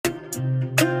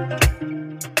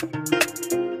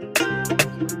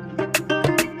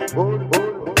Hi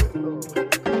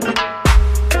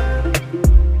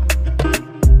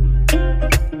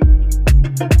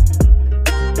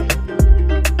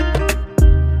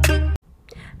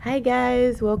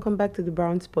guys, welcome back to the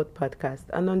Brown Spot podcast.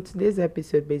 And on today's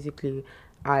episode, basically,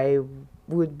 I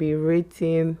would be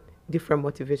rating different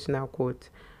motivational quotes.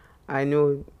 I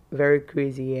know, very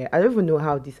crazy. Yeah, I don't even know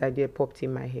how this idea popped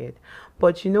in my head,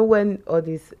 but you know when all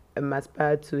this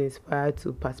aspire to, inspire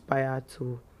to, perspire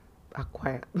to,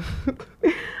 acquire.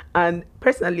 And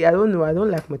personally, I don't know. I don't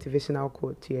like motivational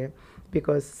quotes here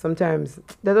because sometimes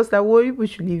they're just like, "Well, people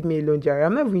should leave me alone, Jerry."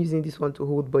 I'm not even using this one to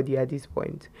hold body at this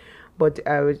point. But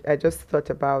I just thought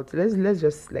about let's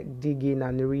just like dig in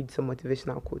and read some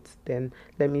motivational quotes. Then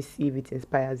let me see if it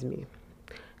inspires me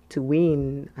to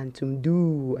win and to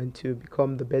do and to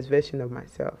become the best version of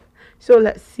myself. So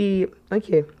let's see.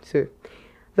 Okay, so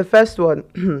the first one.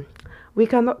 We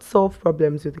cannot solve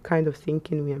problems with the kind of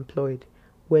thinking we employed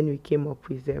when we came up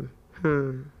with them.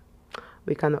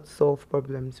 We cannot solve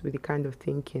problems with the kind of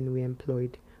thinking we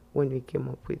employed when we came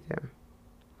up with them.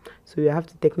 So you have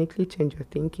to technically change your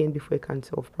thinking before you can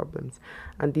solve problems.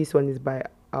 And this one is by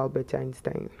Albert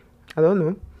Einstein. I don't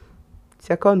know.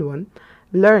 Second one,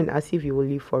 learn as if you will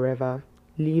live forever.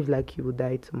 Live like you will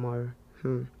die tomorrow.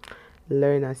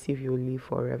 Learn as if you will live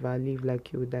forever. Live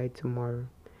like you will die tomorrow.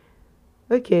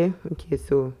 Okay,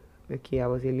 I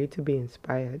was a little bit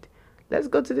inspired. Let's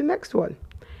go to the next one.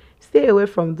 Stay away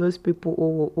from those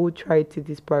people who try to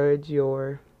disparage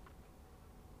your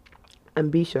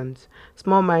ambitions.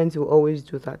 Small minds will always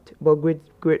do that, but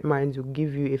great minds will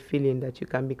give you a feeling that you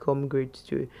can become great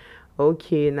too.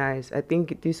 Okay, nice. I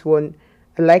think this one,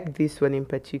 I like this one in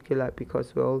particular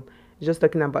because, well, it's just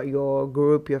talking about your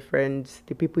group, your friends,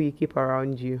 the people you keep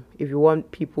around you. If you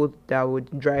want people that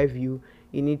would drive you,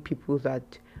 you need people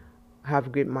that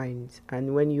have great minds.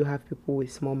 And when you have people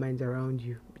with small minds around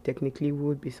you, technically we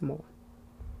would be small.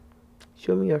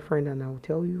 Show me your friend and I'll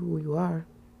tell you who you are.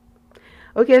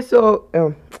 Okay, so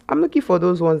I'm looking for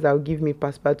those ones that will give me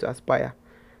perspire to aspire.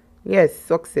 Yes,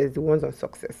 success, the ones on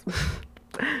success.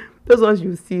 Those ones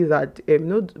you see that,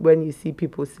 not when you see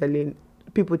people telling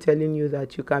you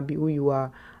that you can be who you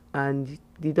are, and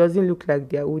it doesn't look like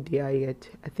they are who they are yet.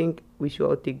 I think we should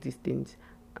all take these things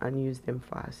and use them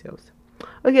for ourselves.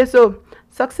 Okay, so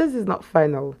success is not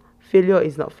final, failure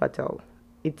is not fatal.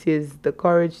 It is the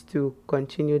courage to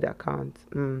continue that counts.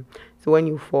 So when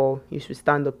you fall, you should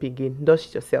stand up again.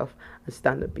 Dust yourself and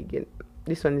stand up again.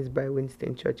 This one is by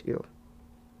Winston Churchill.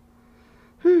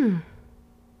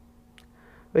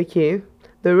 Okay,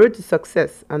 the road to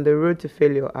success and the road to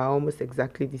failure are almost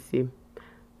exactly the same.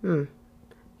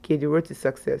 Okay, the road to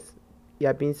success, you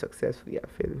are being successful, you are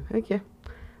failing. Okay,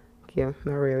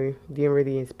 not really. Didn't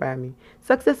really inspire me.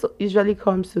 Success usually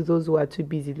comes to those who are too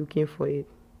busy looking for it.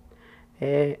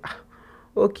 Eh,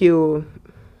 okay,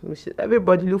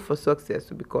 everybody look for success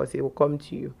because it will come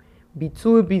to you. Be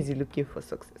too busy looking for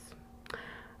success.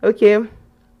 Okay,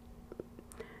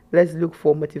 let's look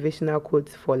for motivational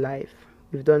quotes for life.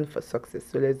 We've done for success,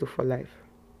 so let's do for life.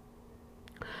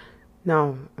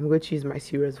 Now, I'm going to use my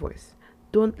serious voice.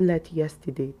 Don't let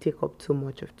yesterday take up too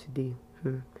much of today.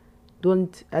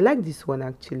 I like this one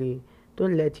actually.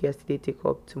 Don't let yesterday take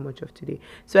up too much of today.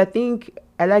 So I think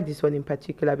I like this one in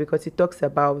particular because it talks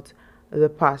about the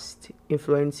past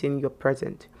influencing your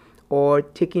present or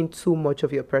taking too much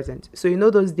of your present. So you know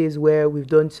those days where we've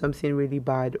done something really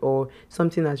bad or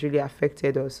something has really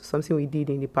affected us, something we did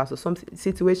in the past or some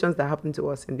situations that happened to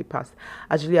us in the past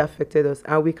has really affected us,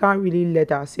 and we can't really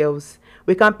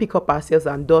we can't pick up ourselves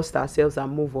and dust ourselves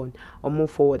and move on or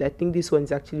move forward. I think this one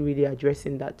is actually really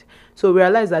addressing that. So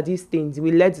realize that these things,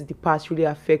 we let the past really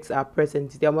affect our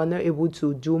present. That we're not able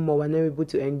to do more, we're not able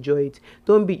to enjoy it.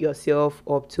 Don't beat yourself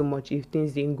up too much if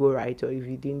things didn't go right or if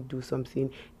you didn't do something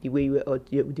the way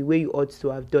you ought to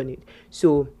have done it.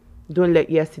 So don't let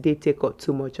yesterday take up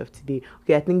too much of today.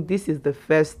 Okay, I think this is the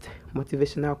first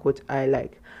motivational quote I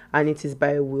like, and it is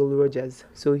by Will Rogers.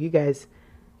 So you guys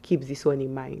keep this one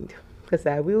in mind because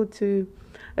I will too.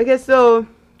 Okay, so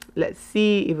let's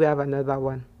see if we have another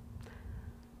one.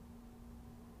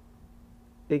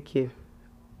 Okay.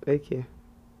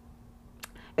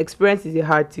 Experience is a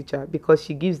hard teacher because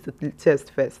she gives the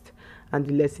test first and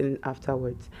the lesson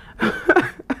afterwards.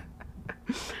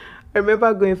 I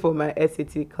remember going for my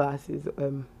SAT classes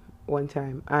one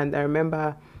time, and I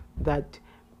remember that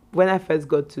when I first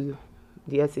got to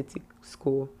the SAT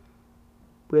school,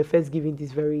 we were giving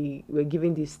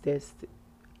this test,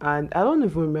 and I don't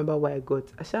even remember what I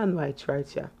got. I shall know I tried.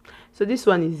 So this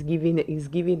one is giving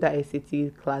that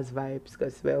SAT class vibes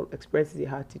because, well, experience is a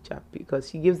hard teacher because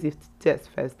she gives the test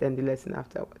first, then the lesson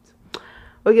afterwards.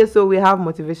 Okay, so we have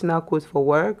motivational quotes for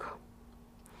work.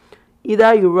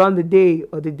 Either you run the day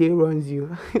or the day runs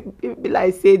you. It be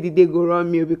like say the day go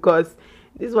run me, because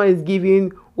this one is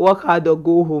giving work hard or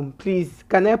go home. Please,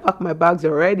 can I pack my bags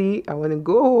already? I want to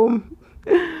go home.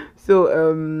 So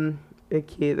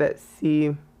okay, let's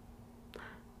see.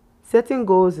 Setting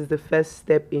goals is the first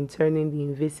step in turning the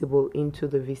invisible into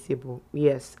the visible.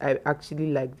 Yes, I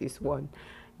actually like this one.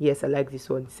 Yes, I like this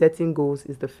one. Setting goals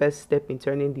is the first step in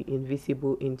turning the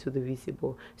invisible into the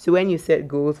visible. So when you set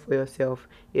goals for yourself,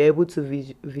 you're able to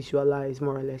visualize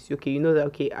more or less. Okay, you know that,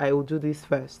 okay, I will do this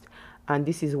first. And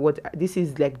this is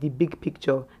like the big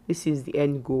picture. This is the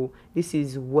end goal. This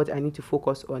is what I need to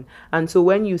focus on. And so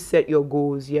when you set your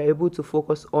goals, you're able to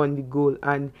focus on the goal,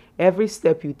 and every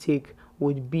step you take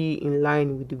would be in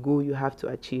line with the goal you have to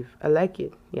achieve. I like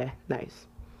it. Yeah, nice.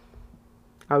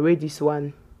 I'll rate this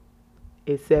one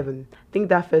a 7. I think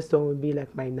that first one would be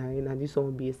like my 9, and this one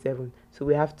would be a 7. So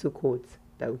we have 2 quotes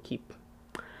that we keep.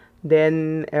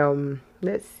 Then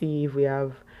let's see if we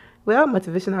have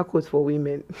motivational quotes for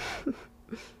women.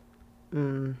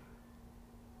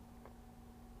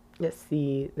 Let's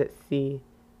see.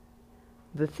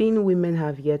 The thing women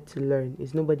have yet to learn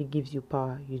is nobody gives you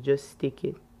power, you just take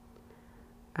it.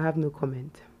 I have no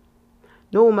comment.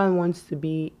 No woman wants to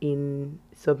be in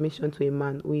submission to a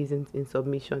man who isn't in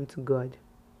submission to God.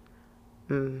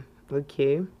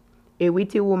 Okay. A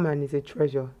witty woman is a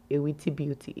treasure. A witty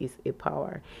beauty is a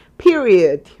power.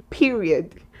 Period.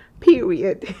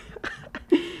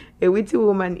 A witty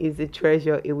woman is a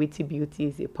treasure. A witty beauty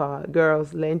is a power.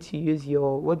 Girls, learn to use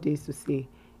your, what they used to say.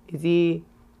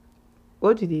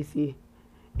 What did they say?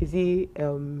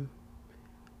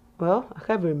 Well, I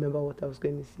can't even remember what I was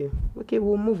going to say. Okay,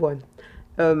 we'll move on.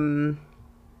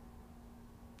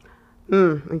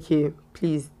 Okay,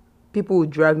 please. People will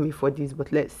drag me for this,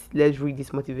 but let's read this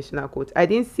motivational quote. I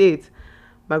didn't say it.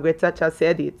 Margaret Thatcher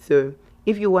said it. So,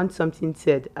 if you want something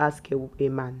said, ask a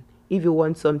man. If you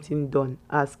want something done,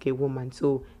 ask a woman.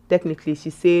 So, technically,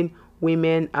 she's saying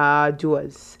women are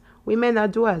doers. Women are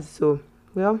doers. So,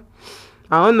 well,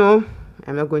 I don't know.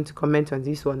 I'm not going to comment on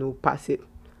this one. We'll pass it.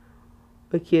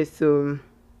 Okay, so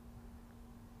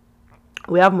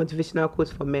we have motivational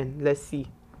quotes for men. Let's see.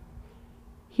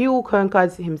 He who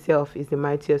conquers himself is the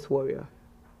mightiest warrior.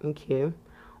 Okay.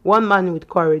 One man with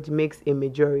courage makes a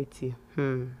majority.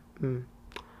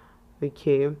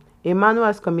 Okay. A man who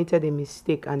has committed a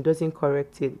mistake and doesn't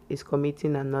correct it is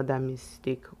committing another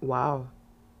mistake. Wow.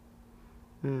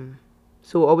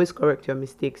 So always correct your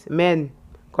mistakes. Men,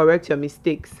 correct your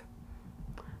mistakes.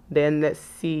 Then let's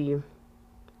see.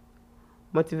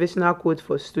 Motivational quote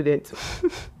for students.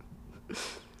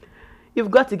 You've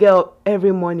got to get up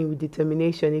every morning with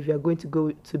determination if you're going to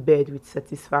go to bed with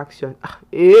satisfaction.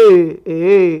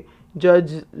 Hey,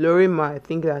 Judge Lorima, I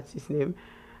think that's his name.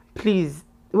 Please,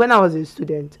 when I was a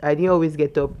student, I didn't always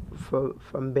get up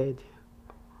from bed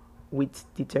with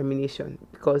determination,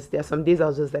 because there are some days I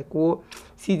was just like, oh,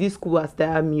 see, this school has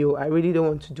tired me. I really don't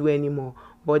want to do anymore.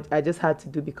 But I just had to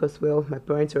do, because, well, my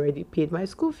parents already paid my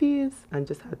school fees and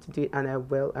just had to do it. And I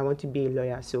want to be a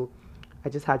lawyer, so I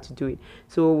just had to do it.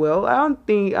 So, well, I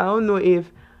don't know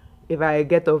if I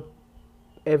get up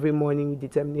every morning with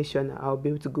determination, I'll be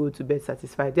able to go to bed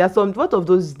satisfied. There are some lot of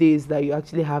those days that you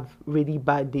actually have really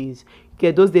bad days. Okay,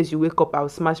 those days you wake up, I'll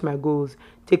smash my goals,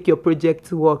 take your project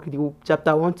to work, the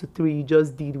chapter 1 to 3 you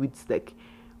just did with like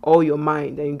all your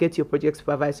mind, and you get your project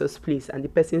supervisor's place, and the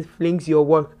person flings your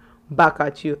work back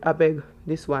at you. I beg,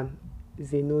 this one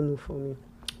is a no for me.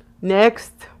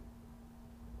 Next.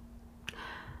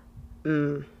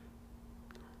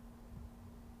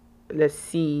 Let's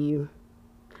see.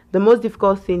 The most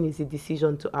difficult thing is the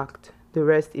decision to act. The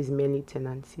rest is merely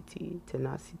tenacity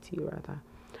rather.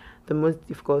 The most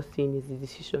difficult thing is the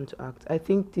decision to act. I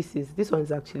think this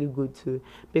one's actually good too,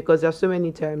 because there's so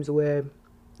many times where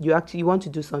you actually want to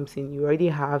do something, you already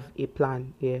have a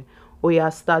plan,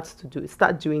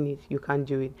 start doing it, you can't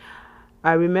do it.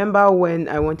 I remember when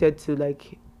I wanted to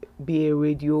like be a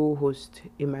radio host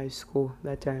in my school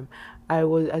that time.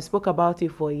 I spoke about it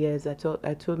for years. I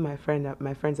told my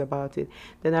friends about it.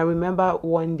 Then I remember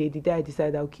one day, the day I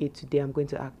decided, okay, today I'm going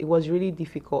to act. It was really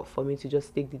difficult for me to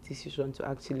just take the decision to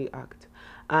actually act.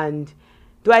 And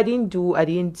though I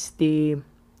didn't stay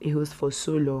a host for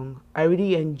so long, I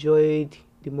really enjoyed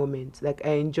the moment. Like,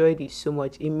 I enjoyed it so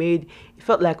much. It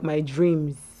felt like my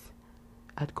dreams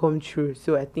had come true.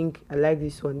 So I think I like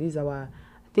this one. This is our,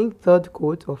 I think, third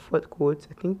quote or fourth quote.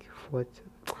 I think fourth.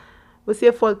 We'll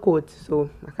say fourth quote. So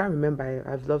I can't remember.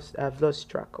 I've lost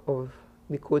track of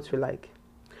the quotes we like.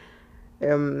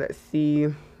 Let's see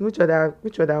which other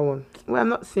one. Well, I'm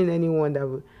not seeing anyone that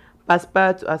will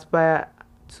aspire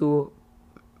to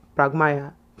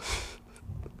Pragmaya.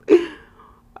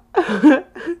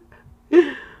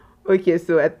 Okay,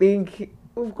 so I think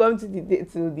we've come to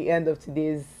the end of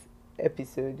today's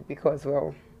episode because,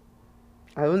 well,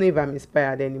 I don't know if I'm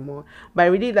inspired anymore. But I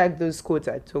really like those quotes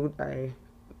I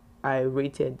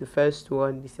rated, the first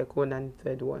one, the second one, and the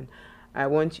third one. I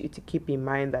want you to keep in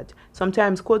mind that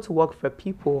sometimes quotes work for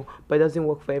people, but it doesn't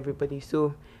work for everybody.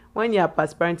 So when you're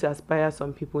aspiring to aspire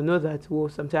some people, know that, well,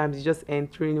 sometimes it's just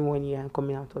entering one ear and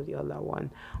coming out of the other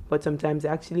one. But sometimes it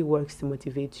actually works to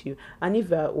motivate you. And if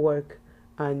you're at work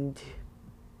and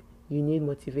you need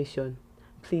motivation,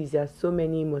 please, there are so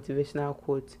many motivational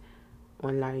quotes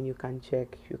online you can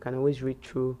check. You can always read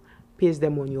through, paste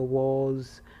them on your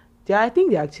walls. I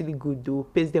think they're actually good though.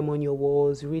 Paste them on your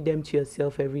walls, read them to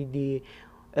yourself every day.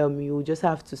 You just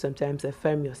have to sometimes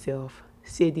affirm yourself.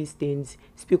 Say these things,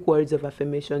 speak words of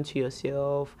affirmation to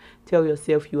yourself. Tell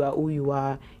yourself you are who you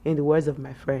are. In the words of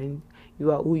my friend,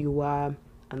 you are who you are,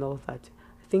 and all that.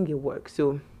 I think it works.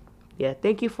 So, yeah,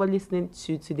 thank you for listening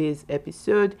to today's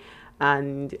episode.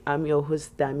 And I'm your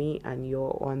host, Dami, and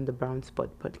you're on the Brown Spot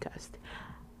Podcast.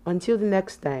 Until the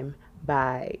next time,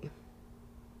 bye.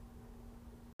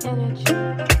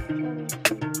 Energy.